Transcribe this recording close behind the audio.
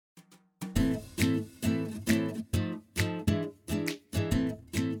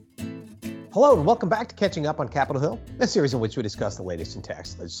Hello and welcome back to Catching Up on Capitol Hill, a series in which we discuss the latest in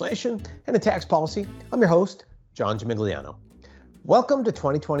tax legislation and in tax policy. I'm your host, John Gimigliano. Welcome to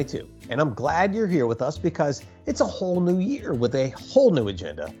 2022, and I'm glad you're here with us because it's a whole new year with a whole new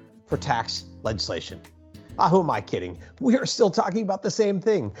agenda for tax legislation. Who am I kidding? We are still talking about the same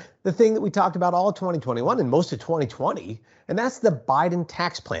thing, the thing that we talked about all of 2021 and most of 2020, and that's the Biden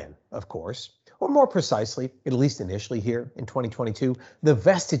tax plan, of course. Or more precisely, at least initially here in 2022, the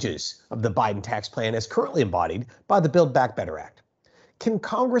vestiges of the Biden tax plan as currently embodied by the Build Back Better Act. Can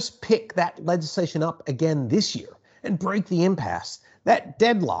Congress pick that legislation up again this year and break the impasse, that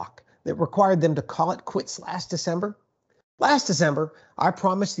deadlock that required them to call it quits last December? Last December, I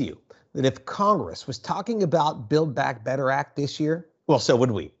promised you that if Congress was talking about Build Back Better Act this year, well, so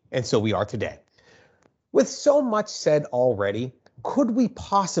would we, and so we are today. With so much said already, could we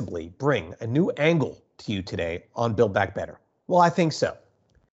possibly bring a new angle to you today on Build Back Better? Well, I think so.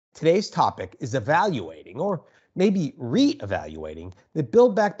 Today's topic is evaluating, or maybe re-evaluating, the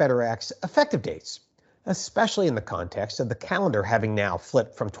Build Back Better Act's effective dates, especially in the context of the calendar having now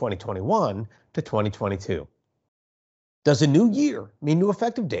flipped from 2021 to 2022. Does a new year mean new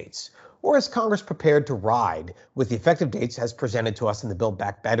effective dates? Or is Congress prepared to ride with the effective dates as presented to us in the Build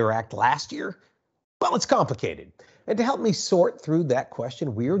Back Better Act last year? Well, it's complicated. And to help me sort through that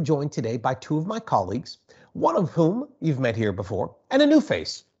question, we are joined today by two of my colleagues, one of whom you've met here before, and a new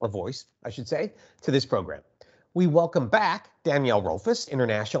face, or voice, I should say, to this program. We welcome back Danielle Rolfes,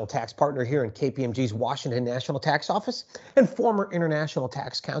 International Tax Partner here in KPMG's Washington National Tax Office, and former International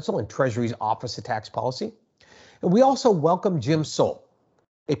Tax Counsel in Treasury's Office of Tax Policy. And we also welcome Jim Soule,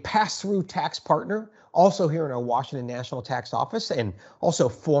 a pass-through tax partner, also here in our Washington National Tax Office, and also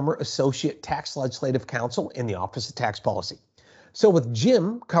former Associate Tax Legislative Counsel in the Office of Tax Policy. So with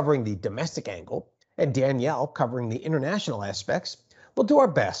Jim covering the domestic angle and Danielle covering the international aspects, we'll do our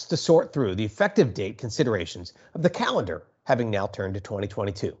best to sort through the effective date considerations of the calendar having now turned to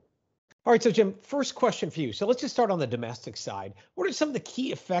 2022. All right, so Jim, first question for you. So let's just start on the domestic side. What are some of the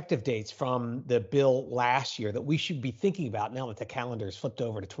key effective dates from the bill last year that we should be thinking about now that the calendar is flipped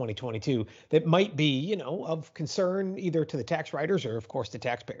over to 2022 that might be, of concern either to the tax writers or, of course, the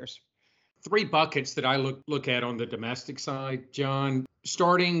taxpayers? Three buckets that I look at on the domestic side, John,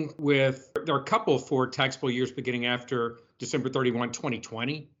 starting with, there are a couple for taxable years beginning after December 31,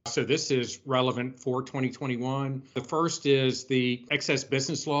 2020. So this is relevant for 2021. The first is the excess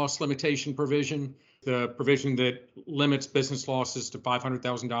business loss limitation provision, the provision that limits business losses to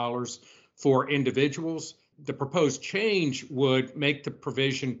 $500,000 for individuals. The proposed change would make the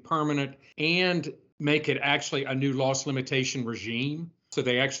provision permanent and make it actually a new loss limitation regime. So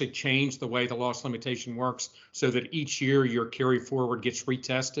they actually change the way the loss limitation works so that each year your carry forward gets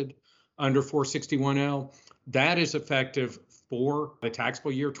retested under 461L. That is effective for the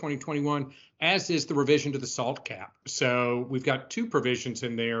taxable year 2021, as is the revision to the SALT cap. So we've got two provisions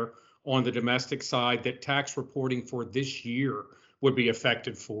in there on the domestic side that tax reporting for this year would be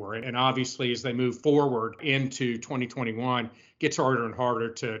effective for. And obviously, as they move forward into 2021, gets harder and harder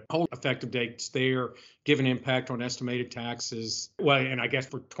to hold effective dates there, given impact on estimated taxes. Well, and I guess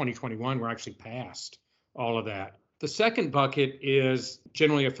for 2021, we're actually past all of that. The second bucket is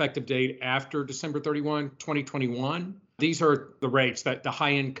generally effective date after December 31, 2021. These are the rates, that the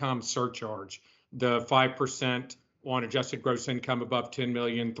high income surcharge, the 5% on adjusted gross income above 10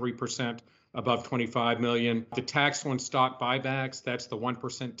 million, 3% above 25 million. The tax on stock buybacks, that's the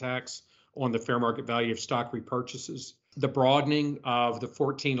 1% tax on the fair market value of stock repurchases. The broadening of the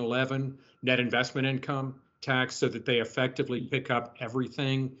 1411 net investment income tax so that they effectively pick up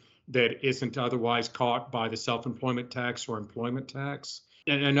everything that isn't otherwise caught by the self-employment tax or employment tax.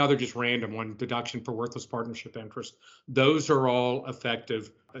 And another just random one, deduction for worthless partnership interest. Those are all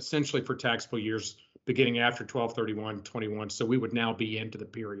effective essentially for taxable years beginning after 12/31/21. So we would now be into the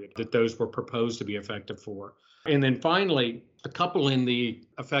period that those were proposed to be effective for. And then finally, a couple in the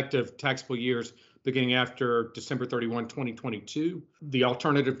effective taxable years beginning after December 31, 2022, the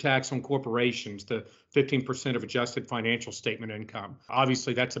alternative tax on corporations, the 15% of adjusted financial statement income.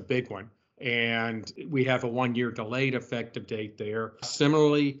 Obviously, that's a big one. And we have a 1-year delayed effective date there.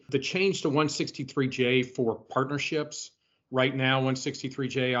 Similarly, the change to 163J for partnerships. Right now,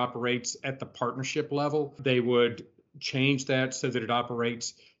 163J operates at the partnership level. They would change that so that it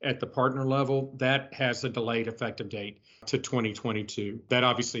operates at the partner level. That has a delayed effective date to 2022. That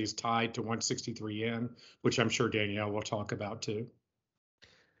obviously is tied to 163N, which I'm sure Danielle will talk about too.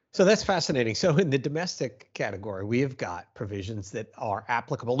 So that's fascinating. So in the domestic category, we have got provisions that are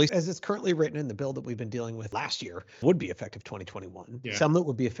applicable, at least as it's currently written in the bill that we've been dealing with last year, would be effective 2021. Yeah. Some that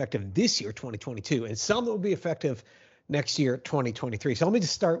would be effective this year, 2022, and some that would be effective next year, 2023. So let me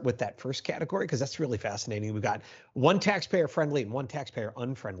just start with that first category because that's really fascinating. We've got one taxpayer friendly and one taxpayer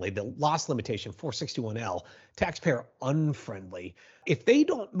unfriendly. The loss limitation 461L, taxpayer unfriendly. If they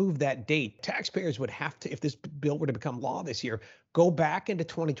don't move that date, taxpayers would have to, if this bill were to become law this year, go back into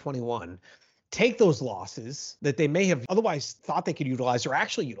 2021, take those losses that they may have otherwise thought they could utilize or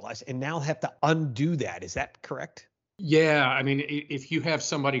actually utilize, and now have to undo that. Is that correct? Yeah, I mean, if you have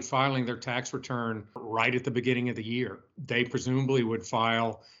somebody filing their tax return right at the beginning of the year, they presumably would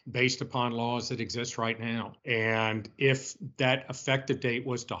file based upon laws that exist right now. And if that effective date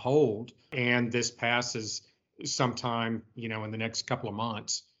was to hold and this passes sometime, in the next couple of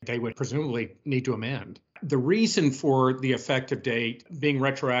months, they would presumably need to amend. The reason for the effective date being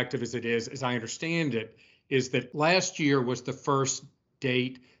retroactive as it is, as I understand it, is that last year was the first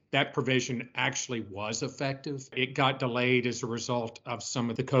date that provision actually was effective. It got delayed as a result of some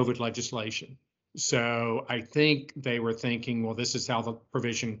of the COVID legislation. So I think they were thinking, well, this is how the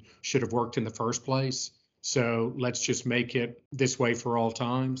provision should have worked in the first place. So let's just make it this way for all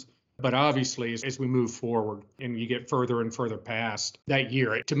times. But obviously, as we move forward and you get further and further past that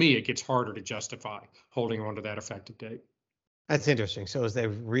year, to me, it gets harder to justify holding on to that effective date. That's interesting. So as they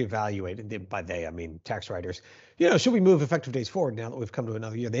reevaluate, and by they, I mean tax writers, should we move effective dates forward now that we've come to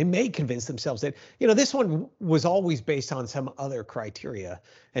another year? They may convince themselves that, this one was always based on some other criteria.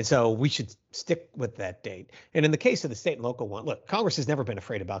 And so we should stick with that date. And in the case of the state and local one, look, Congress has never been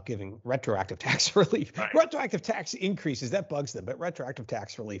afraid about giving retroactive tax relief. Right. Retroactive tax increases, that bugs them, but retroactive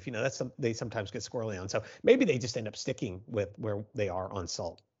tax relief, they sometimes get squirrely on. So maybe they just end up sticking with where they are on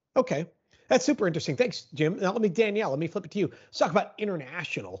SALT. Okay. That's super interesting. Thanks, Jim. Now, Danielle, let me flip it to you. Let's talk about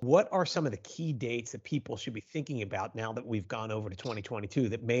international. What are some of the key dates that people should be thinking about now that we've gone over to 2022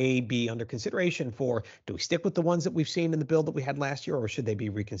 that may be under consideration for, do we stick with the ones that we've seen in the bill that we had last year, or should they be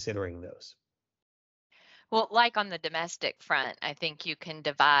reconsidering those? Well, like on the domestic front, I think you can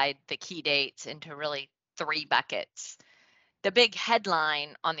divide the key dates into really three buckets. The big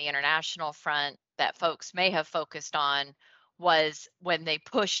headline on the international front that folks may have focused on was when they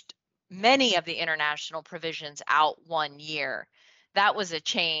pushed many of the international provisions out 1 year. That was a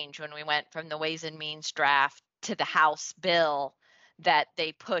change when we went from the Ways and Means draft to the House bill, that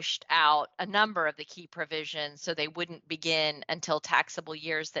they pushed out a number of the key provisions so they wouldn't begin until taxable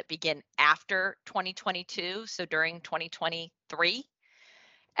years that begin after 2022, so during 2023.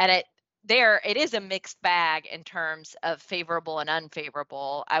 And it is a mixed bag in terms of favorable and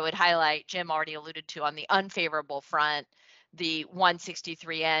unfavorable. I would highlight, Jim already alluded to on the unfavorable front, the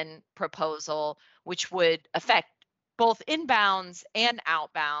 163N proposal, which would affect both inbounds and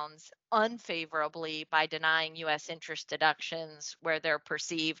outbounds unfavorably by denying U.S. interest deductions where they're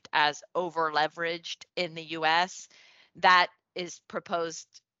perceived as over-leveraged in the U.S. That is proposed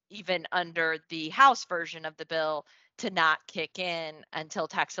even under the House version of the bill to not kick in until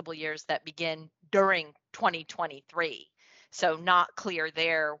taxable years that begin during 2023. So not clear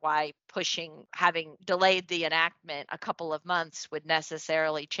there why having delayed the enactment a couple of months would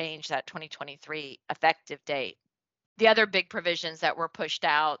necessarily change that 2023 effective date. The other big provisions that were pushed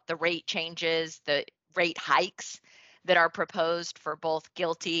out, the rate changes, the rate hikes that are proposed for both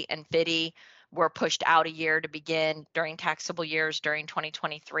GILTI and FDII, were pushed out a year to begin during taxable years during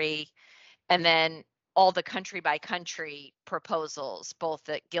 2023. And then all the country by country proposals, both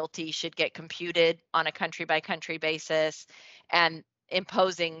that GILTI should get computed on a country by country basis and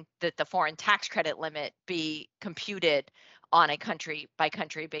imposing that the foreign tax credit limit be computed on a country by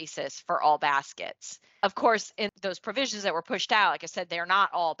country basis for all baskets. Of course, in those provisions that were pushed out, like I said, they're not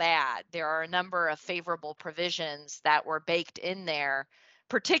all bad. There are a number of favorable provisions that were baked in there,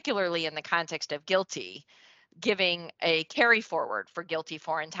 particularly in the context of GILTI, giving a carry forward for GILTI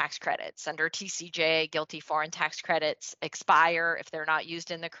foreign tax credits. Under TCJ, GILTI foreign tax credits expire if they're not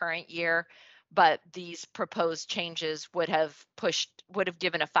used in the current year, but these proposed changes would have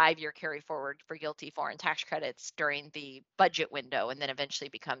given a 5-year carry forward for GILTI foreign tax credits during the budget window, and then eventually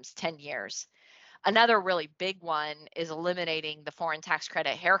becomes 10 years. Another really big one is eliminating the foreign tax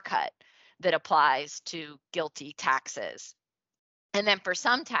credit haircut that applies to GILTI taxes. And then for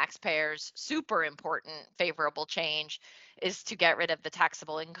some taxpayers, super important favorable change is to get rid of the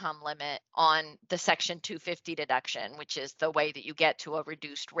taxable income limit on the Section 250 deduction, which is the way that you get to a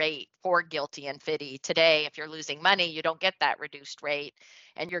reduced rate for GILTI and FDII. Today, if you're losing money, you don't get that reduced rate,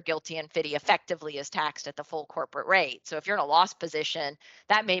 and your GILTI and FDII effectively is taxed at the full corporate rate. So if you're in a loss position,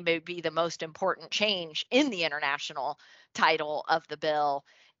 that may be the most important change in the international title of the bill,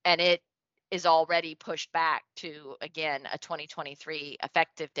 and it is already pushed back to, again, a 2023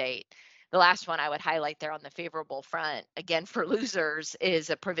 effective date. The last one I would highlight there on the favorable front, again, for losers, is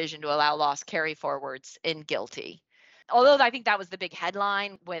a provision to allow loss carry forwards in GILTI. although I think that was the big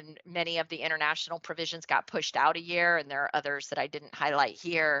headline when many of the international provisions got pushed out a year, and there are others that I didn't highlight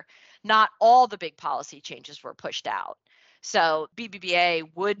here, not all the big policy changes were pushed out. So BBBA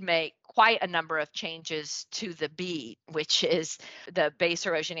would make quite a number of changes to the BEAT, which is the Base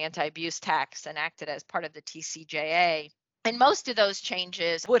Erosion Anti-Abuse Tax enacted as part of the TCJA. And most of those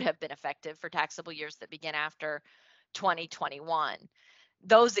changes would have been effective for taxable years that begin after 2021.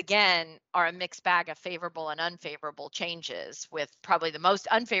 Those, again, are a mixed bag of favorable and unfavorable changes, with probably the most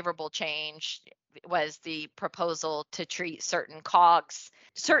unfavorable change was the proposal to treat certain COGS,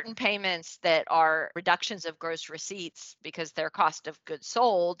 certain payments that are reductions of gross receipts because their cost of goods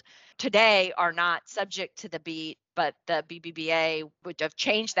sold today are not subject to the BEAT, but the BBBA would have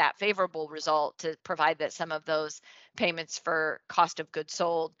changed that favorable result to provide that some of those payments for cost of goods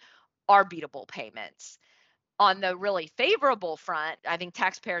sold are beatable payments. On the really favorable front, I think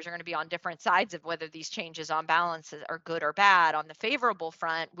taxpayers are going to be on different sides of whether these changes on balance are good or bad. On the favorable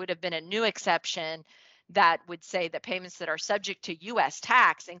front would have been a new exception that would say that payments that are subject to U.S.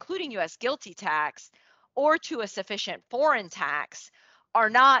 tax, including U.S. GILTI tax, or to a sufficient foreign tax, are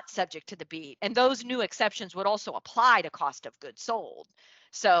not subject to the BEAT. And those new exceptions would also apply to cost of goods sold.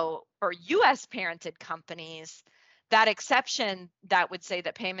 So for U.S. parented companies, that exception that would say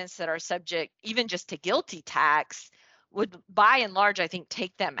that payments that are subject even just to GILTI tax would, by and large, I think,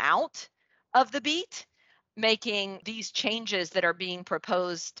 take them out of the BEAT, making these changes that are being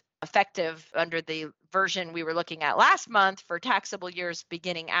proposed effective under the version we were looking at last month for taxable years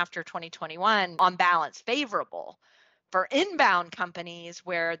beginning after 2021 on balance favorable. For inbound companies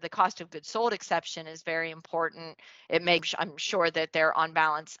where the cost of goods sold exception is very important, it makes, I'm sure that they're on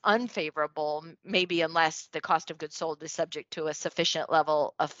balance unfavorable, maybe unless the cost of goods sold is subject to a sufficient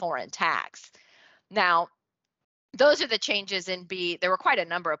level of foreign tax. Now, those are the changes in BEAT. There were quite a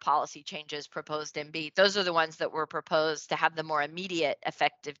number of policy changes proposed in BEAT. Those are the ones that were proposed to have the more immediate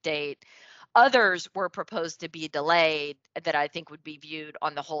effective date. Others were proposed to be delayed that I think would be viewed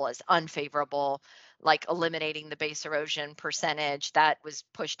on the whole as unfavorable, like eliminating the base erosion percentage that was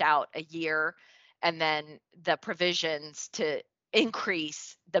pushed out a year, and then the provisions to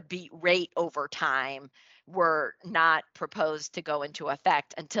increase the BEAT rate over time were not proposed to go into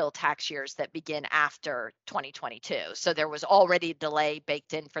effect until tax years that begin after 2022. So there was already delay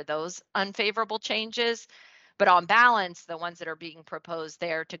baked in for those unfavorable changes. But on balance, the ones that are being proposed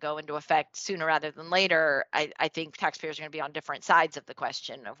there to go into effect sooner rather than later, I think taxpayers are going to be on different sides of the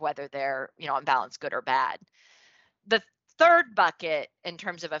question of whether they're, on balance, good or bad. The third bucket in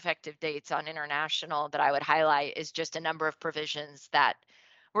terms of effective dates on international that I would highlight is just a number of provisions that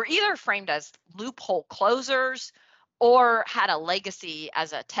were either framed as loophole closers or had a legacy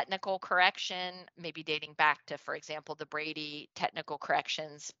as a technical correction, maybe dating back to, for example, the Brady technical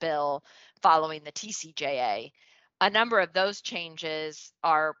corrections bill following the TCJA. A number of those changes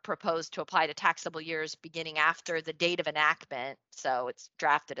are proposed to apply to taxable years beginning after the date of enactment. So it's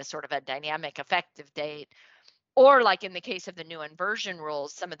drafted as sort of a dynamic effective date. Or like in the case of the new inversion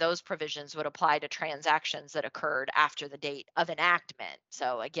rules, some of those provisions would apply to transactions that occurred after the date of enactment.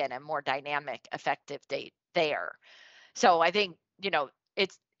 So again, a more dynamic effective date there. So I think,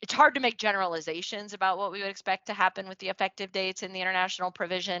 it's hard to make generalizations about what we would expect to happen with the effective dates in the international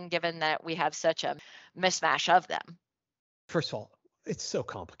provision, given that we have such a mismatch of them. First of all, it's so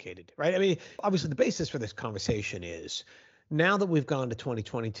complicated, right? I mean, obviously the basis for this conversation is now that we've gone to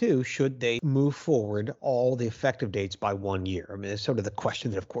 2022, should they move forward all the effective dates by 1 year? I mean, it's sort of the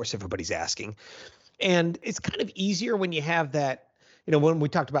question that, of course, everybody's asking. And it's kind of easier when you have that, when we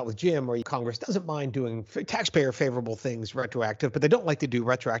talked about with Jim, where Congress doesn't mind doing taxpayer favorable things retroactive, but they don't like to do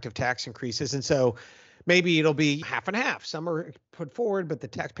retroactive tax increases. And so maybe it'll be half and half. Some are put forward, but the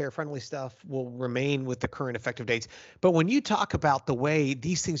taxpayer friendly stuff will remain with the current effective dates. But when you talk about the way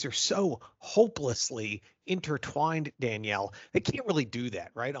these things are so hopelessly intertwined, Danielle, they can't really do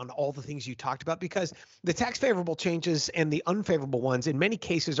that, right? On all the things you talked about, because the tax favorable changes and the unfavorable ones in many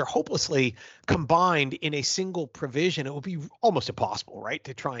cases are hopelessly combined in a single provision. It will be almost impossible, right,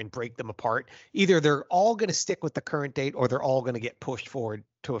 to try and break them apart. Either they're all going to stick with the current date or they're all going to get pushed forward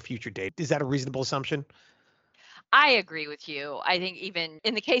to a future date. Is that a reasonable assumption? I agree with you. I think even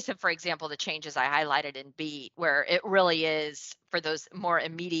in the case of, for example, the changes I highlighted in BEAT, where it really is for those more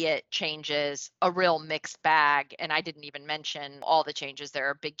immediate changes, a real mixed bag. And I didn't even mention all the changes. There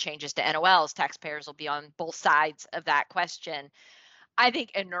are big changes to NOLs. Taxpayers will be on both sides of that question. I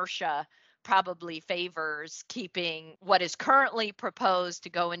think inertia probably favors keeping what is currently proposed to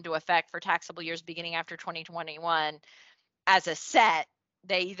go into effect for taxable years beginning after 2021 as a set.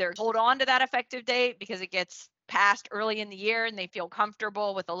 They either hold on to that effective date because it gets passed early in the year and they feel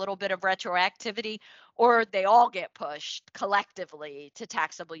comfortable with a little bit of retroactivity, or they all get pushed collectively to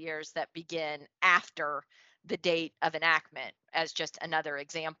taxable years that begin after the date of enactment, as just another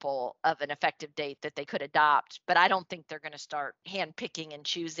example of an effective date that they could adopt. But I don't think they're going to start handpicking and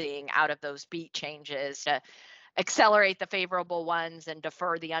choosing out of those beat changes to accelerate the favorable ones and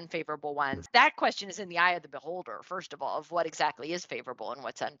defer the unfavorable ones. That question is in the eye of the beholder, first of all, of what exactly is favorable and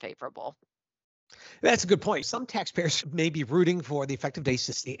what's unfavorable. That's a good point. Some taxpayers may be rooting for the effective dates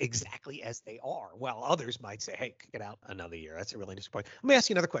to stay exactly as they are, while others might say, hey, kick it out another year. That's a really interesting point. Let me ask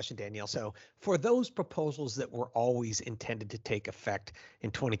you another question, Danielle. So for those proposals that were always intended to take effect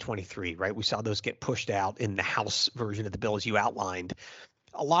in 2023, right? We saw those get pushed out in the House version of the bill, as you outlined.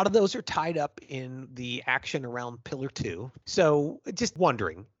 A lot of those are tied up in the action around Pillar 2. So just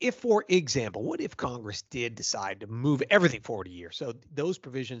wondering if, for example, what if Congress did decide to move everything forward a year? So those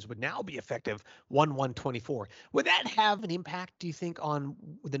provisions would now be effective 1/1/24. Would that have an impact, do you think, on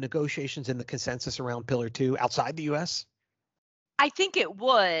the negotiations and the consensus around Pillar 2 outside the U.S.? I think it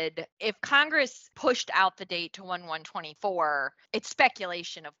would. If Congress pushed out the date to 1/1/24, it's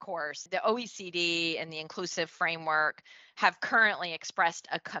speculation, of course. The OECD and the inclusive framework have currently expressed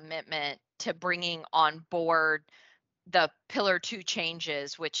a commitment to bringing on board the Pillar 2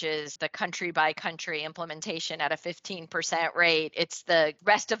 changes, which is the country by country implementation at a 15% rate. It's the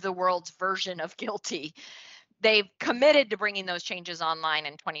rest of the world's version of GILTI. They've committed to bringing those changes online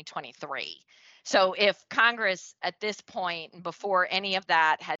in 2023. So if Congress at this point, before any of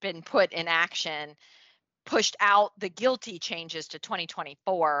that had been put in action, pushed out the GILTI changes to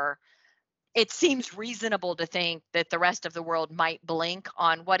 2024, it seems reasonable to think that the rest of the world might blink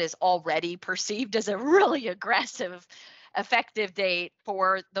on what is already perceived as a really aggressive effective date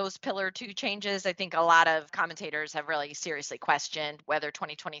for those Pillar 2 changes. I think a lot of commentators have really seriously questioned whether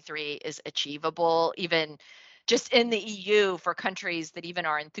 2023 is achievable, even just in the EU for countries that even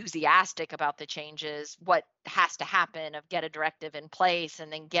are enthusiastic about the changes. What has to happen of get a directive in place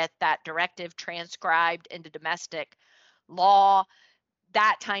and then get that directive transcribed into domestic law.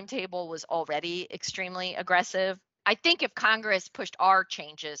 That timetable was already extremely aggressive. I think if Congress pushed our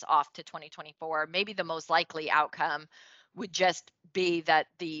changes off to 2024, maybe the most likely outcome would just be that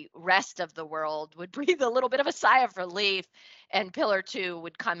the rest of the world would breathe a little bit of a sigh of relief and Pillar 2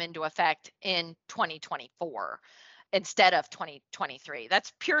 would come into effect in 2024 instead of 2023.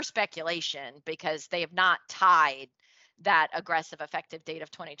 That's pure speculation because they have not tied that aggressive effective date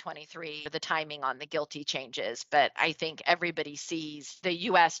of 2023, the timing on the GILTI changes. But I think everybody sees the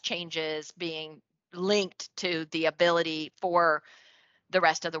US changes being linked to the ability for the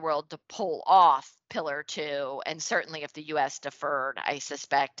rest of the world to pull off Pillar 2. And certainly if the US deferred, I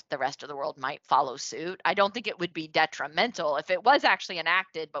suspect the rest of the world might follow suit. I don't think it would be detrimental if it was actually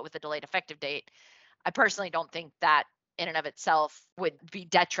enacted, but with a delayed effective date. I personally don't think that in and of itself would be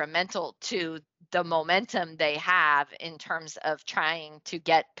detrimental to the momentum they have in terms of trying to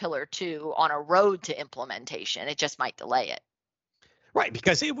get Pillar 2 on a road to implementation. It just might delay it. Right,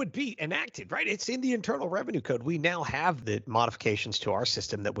 because it would be enacted, right? It's in the Internal Revenue Code. We now have the modifications to our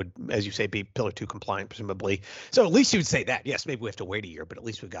system that would, as you say, be Pillar 2 compliant, presumably. So at least you would say that. Yes, maybe we have to wait a year, but at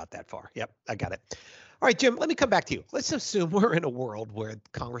least we got that far. Yep, I got it. All right, Jim, let me come back to you. Let's assume we're in a world where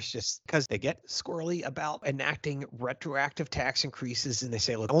Congress just, because they get squirrely about enacting retroactive tax increases, and they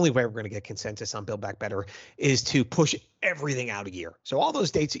say, look, the only way we're going to get consensus on Build Back Better is to push everything out a year. So all those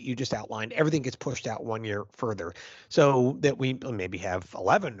dates that you just outlined, everything gets pushed out 1 year further so that we maybe have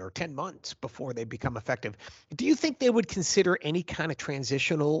 11 or 10 months before they become effective. Do you think they would consider any kind of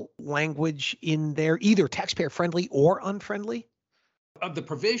transitional language in there, either taxpayer friendly or unfriendly? Of the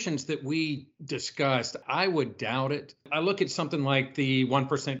provisions that we discussed, I would doubt it. I look at something like the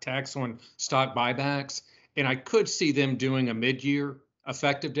 1% tax on stock buybacks, and I could see them doing a mid-year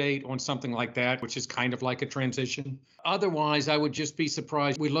effective date on something like that, which is kind of like a transition. Otherwise, I would just be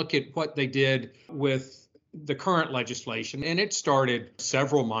surprised. We look at what they did with the current legislation, and it started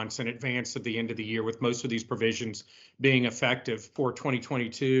several months in advance of the end of the year, with most of these provisions being effective for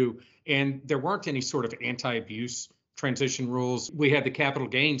 2022. And there weren't any sort of anti-abuse transition rules. We had the capital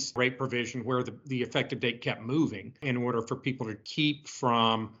gains rate provision where the effective date kept moving in order for people to keep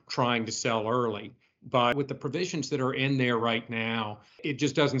from trying to sell early. But with the provisions that are in there right now, it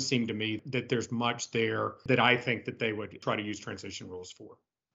just doesn't seem to me that there's much there that I think that they would try to use transition rules for.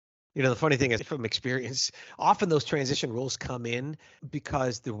 The funny thing is, from experience, often those transition rules come in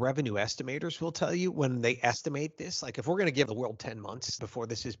because the revenue estimators will tell you when they estimate this. Like if we're going to give the world 10 months before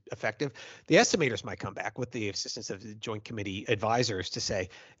this is effective, the estimators might come back with the assistance of the Joint Committee advisors to say,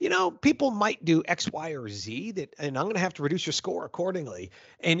 people might do X, Y, or Z and I'm going to have to reduce your score accordingly.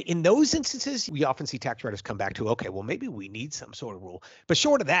 And in those instances, we often see tax writers come back to, okay, well, maybe we need some sort of rule. But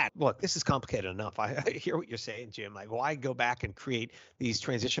short of that, look, this is complicated enough. I hear what you're saying, Jim. Like, why go back and create these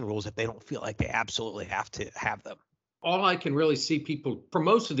transition rules if they don't feel like they absolutely have to have them? All I can really see people for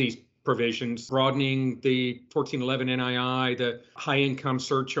most of these provisions, broadening the 1411 NII, the high income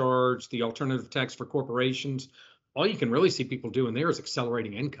surcharge, the alternative tax for corporations, all you can really see people doing there is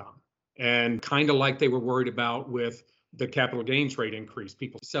accelerating income. And kind of like they were worried about with the capital gains rate increase,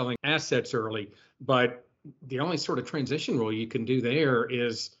 people selling assets early. But the only sort of transition rule you can do there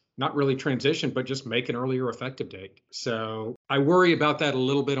is not really transition, but just make an earlier effective date. So I worry about that a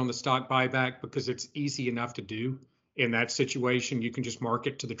little bit on the stock buyback because it's easy enough to do. In that situation, you can just mark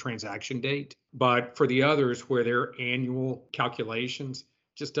it to the transaction date. But for the others where they're annual calculations,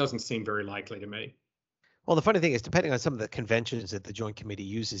 just doesn't seem very likely to me. Well, the funny thing is, depending on some of the conventions that the Joint Committee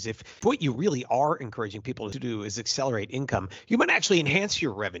uses, if what you really are encouraging people to do is accelerate income, you might actually enhance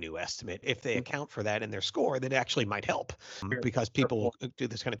your revenue estimate. If they account for that in their score, that actually might help because people do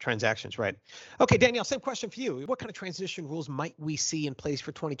this kind of transactions, right? Okay, Danielle, same question for you. What kind of transition rules might we see in place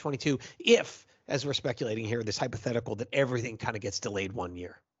for 2022 if, as we're speculating here, this hypothetical that everything kind of gets delayed 1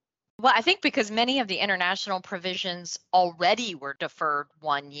 year? Well, I think because many of the international provisions already were deferred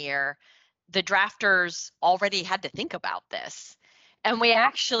 1 year, the drafters already had to think about this. And we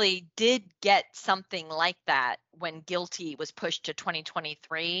actually did get something like that when GILTI was pushed to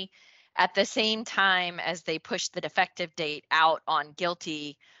 2023. At the same time as they pushed the effective date out on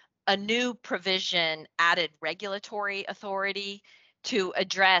GILTI, a new provision added regulatory authority to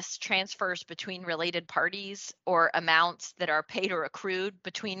address transfers between related parties or amounts that are paid or accrued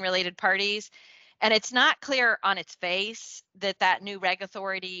between related parties. And it's not clear on its face that that new reg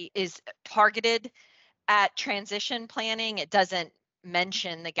authority is targeted at transition planning. It doesn't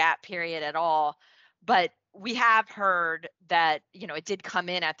mention the gap period at all, but we have heard that, it did come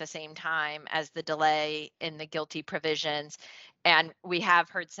in at the same time as the delay in the GILTI provisions. And we have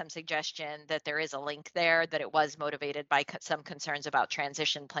heard some suggestion that there is a link there, that it was motivated by some concerns about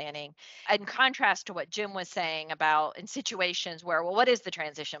transition planning. In contrast to what Jim was saying about in situations where, well, what is the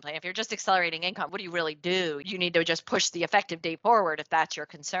transition plan? If you're just accelerating income, what do you really do? You need to just push the effective date forward if that's your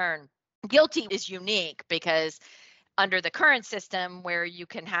concern. GILTI is unique because under the current system where you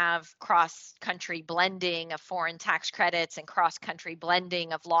can have cross-country blending of foreign tax credits and cross-country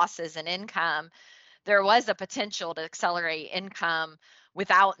blending of losses and income, there was a potential to accelerate income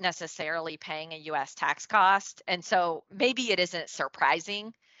without necessarily paying a U.S. tax cost. And so maybe it isn't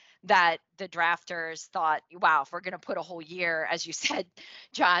surprising that the drafters thought, wow, if we're going to put a whole year, as you said,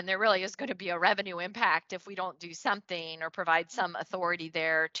 John, there really is going to be a revenue impact if we don't do something or provide some authority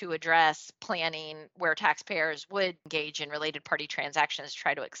there to address planning where taxpayers would engage in related party transactions,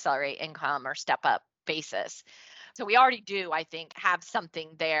 try to accelerate income or step up basis. So we already do, I think, have something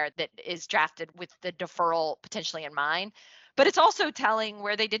there that is drafted with the deferral potentially in mind. But it's also telling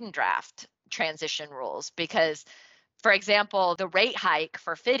where they didn't draft transition rules because, for example, the rate hike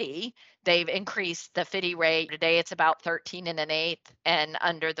for FDII, they've increased the FDII rate. Today it's about 13 1/8. And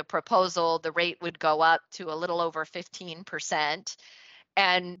under the proposal, the rate would go up to a little over 15%.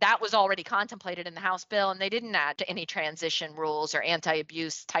 And that was already contemplated in the House bill, and they didn't add to any transition rules or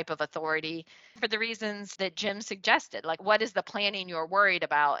anti-abuse type of authority for the reasons that Jim suggested. Like, what is the planning you're worried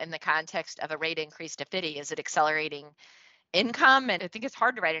about in the context of a rate increase to FDII? Is it accelerating income? And I think it's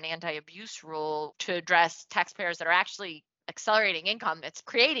hard to write an anti-abuse rule to address taxpayers that are actually accelerating income that's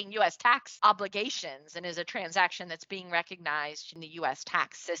creating U.S. tax obligations and is a transaction that's being recognized in the U.S.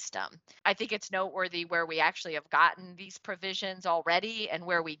 tax system. I think it's noteworthy where we actually have gotten these provisions already and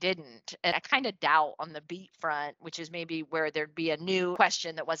where we didn't. And I kind of doubt on the BEAT front, which is maybe where there'd be a new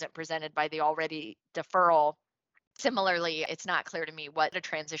question that wasn't presented by the already deferral. Similarly, it's not clear to me what a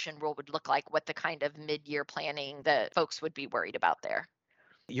transition rule would look like, what the kind of mid-year planning that folks would be worried about there.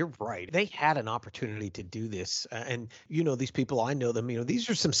 You're right. They had an opportunity to do this. And, these people, I know them, these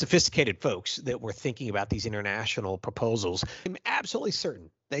are some sophisticated folks that were thinking about these international proposals. I'm absolutely certain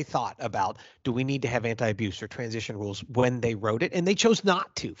they thought about, do we need to have anti-abuse or transition rules when they wrote it? And they chose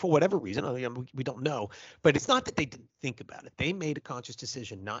not to for whatever reason. We don't know. But it's not that they didn't think about it. They made a conscious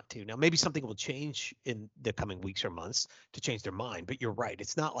decision not to. Now, maybe something will change in the coming weeks or months to change their mind. But you're right.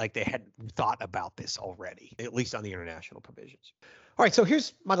 It's not like they hadn't thought about this already, at least on the international provisions. All right, so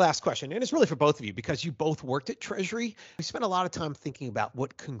here's my last question, and it's really for both of you because you both worked at Treasury. We spent a lot of time thinking about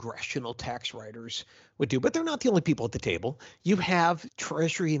what congressional tax writers would do, but they're not the only people at the table. You have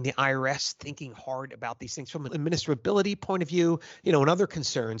Treasury and the IRS thinking hard about these things from an administrability point of view, and other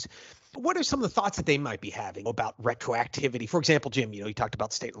concerns. What are some of the thoughts that they might be having about retroactivity? For example, Jim, you talked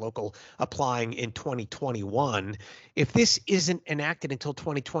about state and local applying in 2021. If this isn't enacted until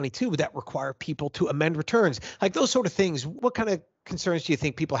 2022, would that require people to amend returns? Like those sort of things, what kind of concerns do you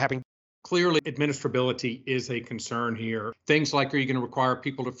think people are having? Clearly, administrability is a concern here. Things like, are you going to require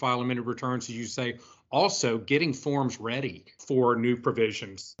people to file amended returns, as you say? Also, getting forms ready for new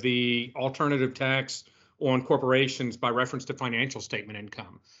provisions. The alternative tax on corporations by reference to financial statement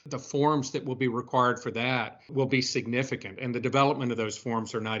income. The forms that will be required for that will be significant, and the development of those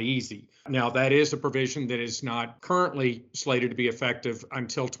forms are not easy. Now, that is a provision that is not currently slated to be effective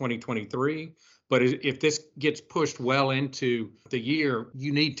until 2023. But if this gets pushed well into the year,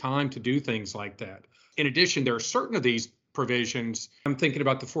 you need time to do things like that. In addition, there are certain of these provisions, I'm thinking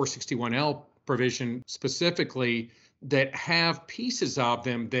about the 461L provision specifically, that have pieces of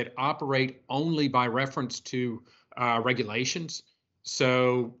them that operate only by reference to regulations.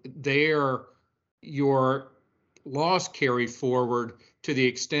 So there, your laws carry forward to the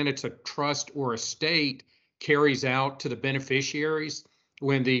extent it's a trust or estate carries out to the beneficiaries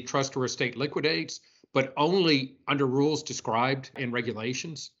when the trust or estate liquidates, but only under rules described in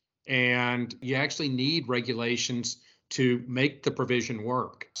regulations. And you actually need regulations to make the provision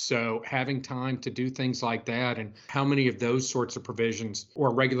work. So having time to do things like that and how many of those sorts of provisions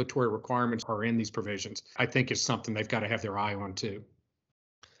or regulatory requirements are in these provisions, I think is something they've got to have their eye on too.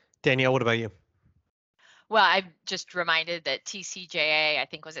 Danielle, what about you? Well, I'm just reminded that TCJA, I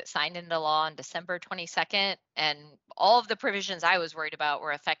think, was it signed into law on December 22nd, and all of the provisions I was worried about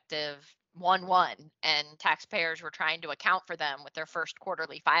were effective 1/1, and taxpayers were trying to account for them with their first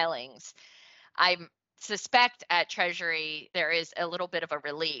quarterly filings. I suspect at Treasury there is a little bit of a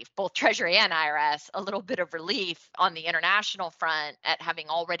relief, both Treasury and IRS, a little bit of relief on the international front at having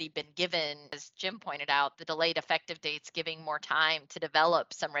already been given, as Jim pointed out, the delayed effective dates, giving more time to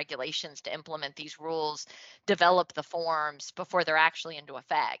develop some regulations to implement these rules, develop the forms before they're actually into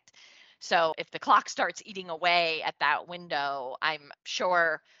effect. So if the clock starts eating away at that window, I'm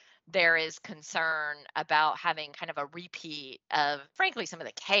sure there is concern about having kind of a repeat of, frankly, some of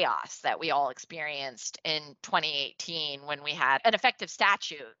the chaos that we all experienced in 2018 when we had an effective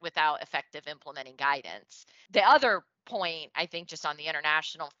statute without effective implementing guidance. The other point, I think, just on the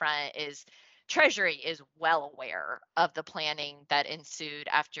international front is Treasury is well aware of the planning that ensued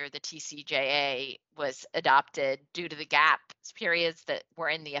after the TCJA was adopted due to the gap periods that were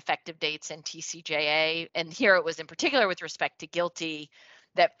in the effective dates in TCJA. And here it was in particular with respect to GILTI,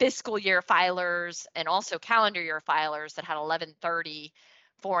 that fiscal year filers and also calendar year filers that had 1130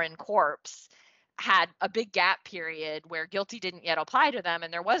 foreign corps had a big gap period where GILTI didn't yet apply to them,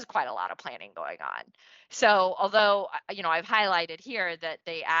 and there was quite a lot of planning going on. So although, I've highlighted here that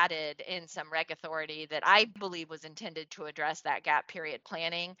they added in some reg authority that I believe was intended to address that gap period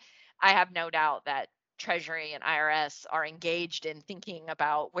planning, I have no doubt that Treasury and IRS are engaged in thinking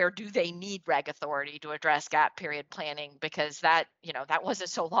about where do they need reg authority to address gap period planning, because that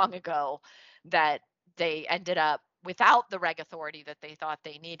wasn't so long ago that they ended up without the reg authority that they thought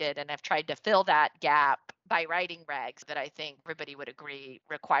they needed, and have tried to fill that gap by writing regs that I think everybody would agree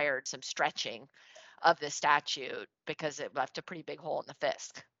required some stretching of the statute because it left a pretty big hole in the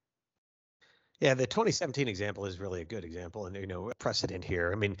fisc. Yeah, the 2017 example is really a good example and, a precedent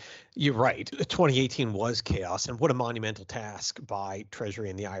here. I mean, you're right. 2018 was chaos, and what a monumental task by Treasury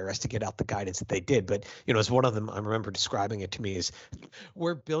and the IRS to get out the guidance that they did. But, as one of them, I remember describing it to me as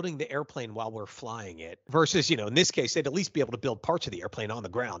we're building the airplane while we're flying it versus, in this case, they'd at least be able to build parts of the airplane on the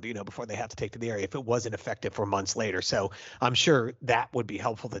ground, before they have to take to the area if it wasn't effective for months later. So I'm sure that would be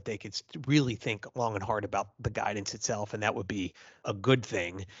helpful, that they could really think long and hard about the guidance itself, and that would be a good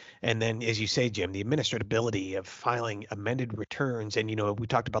thing. And then, as you say, Jim, the administratability of filing amended returns. And, we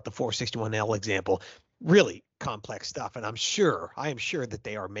talked about the 461L example, really complex stuff. And I am sure that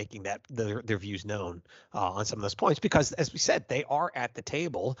they are making their views known on some of those points, because, as we said, they are at the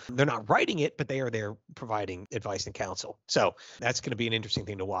table. They're not writing it, but they are there providing advice and counsel. So that's going to be an interesting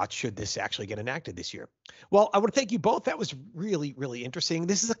thing to watch should this actually get enacted this year. Well, I want to thank you both. That was really, really interesting.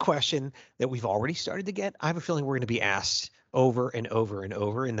 This is a question that we've already started to get. I have a feeling we're going to be asked over and over and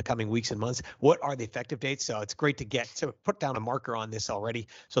over in the coming weeks and months. What are the effective dates? So it's great to put down a marker on this already.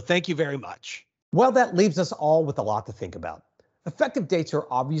 So thank you very much. Well, that leaves us all with a lot to think about. Effective dates are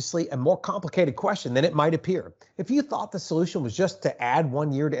obviously a more complicated question than it might appear. If you thought the solution was just to add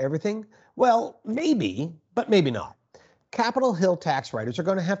 1 year to everything, well, maybe, but maybe not. Capitol Hill tax writers are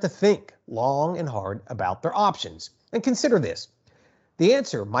going to have to think long and hard about their options. And consider this. The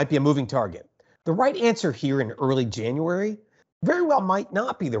answer might be a moving target. The right answer here in early January very well might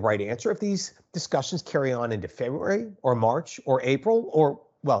not be the right answer if these discussions carry on into February or March or April or,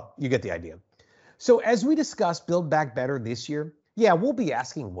 well, you get the idea. So as we discuss Build Back Better this year, yeah, we'll be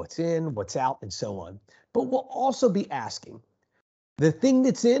asking what's in, what's out, and so on. But we'll also be asking, the thing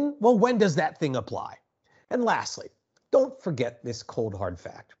that's in, well, when does that thing apply? And lastly, don't forget this cold hard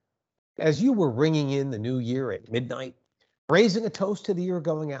fact. As you were ringing in the new year at midnight, raising a toast to the year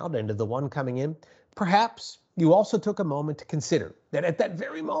going out and to the one coming in, perhaps you also took a moment to consider that at that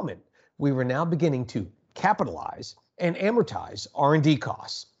very moment, we were now beginning to capitalize and amortize R&D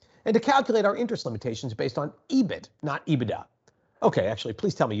costs and to calculate our interest limitations based on EBIT, not EBITDA. Okay, actually,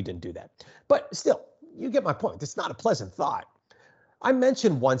 please tell me you didn't do that. But still, you get my point. It's not a pleasant thought. I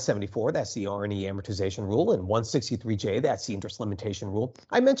mentioned 174, that's the R&E amortization rule, and 163J, that's the interest limitation rule.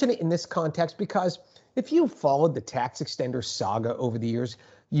 I mention it in this context because if you've followed the tax extender saga over the years,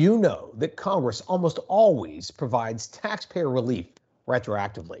 you know that Congress almost always provides taxpayer relief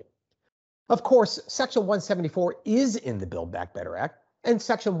retroactively. Of course, Section 174 is in the Build Back Better Act, and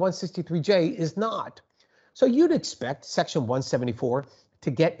Section 163J is not. So you'd expect Section 174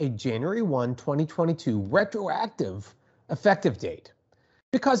 to get a January 1, 2022 retroactive effective date.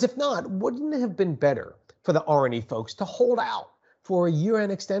 Because if not, wouldn't it have been better for the R&E folks to hold out for a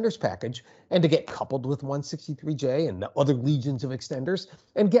year-end extenders package and to get coupled with 163J and the other legions of extenders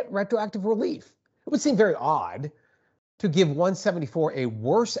and get retroactive relief? It would seem very odd to give 174 a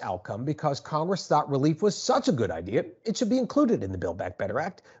worse outcome because Congress thought relief was such a good idea, it should be included in the Build Back Better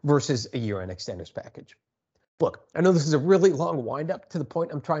Act versus a year-end extenders package. Look, I know this is a really long windup to the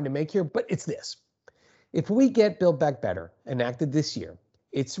point I'm trying to make here, but it's this. If we get Build Back Better enacted this year,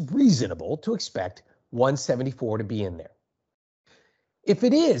 it's reasonable to expect 174 to be in there. If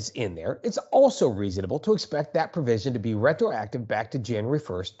it is in there, it's also reasonable to expect that provision to be retroactive back to January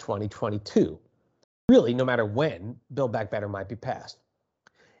 1st, 2022. Really, no matter when Build Back Better might be passed.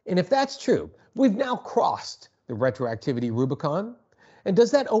 And if that's true, we've now crossed the retroactivity Rubicon. And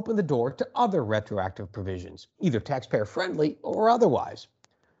does that open the door to other retroactive provisions, either taxpayer-friendly or otherwise?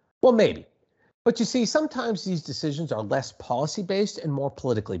 Well, maybe. But you see, sometimes these decisions are less policy-based and more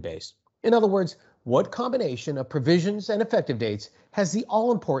politically based. In other words, what combination of provisions and effective dates has the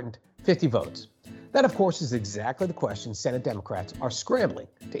all-important 50 votes? That, of course, is exactly the question Senate Democrats are scrambling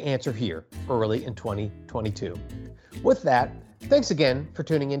to answer here early in 2022. With that, thanks again for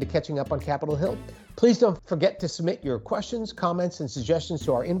tuning in to Catching Up on Capitol Hill. Please don't forget to submit your questions, comments, and suggestions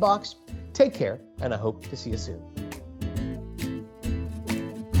to our inbox. Take care, and I hope to see you soon.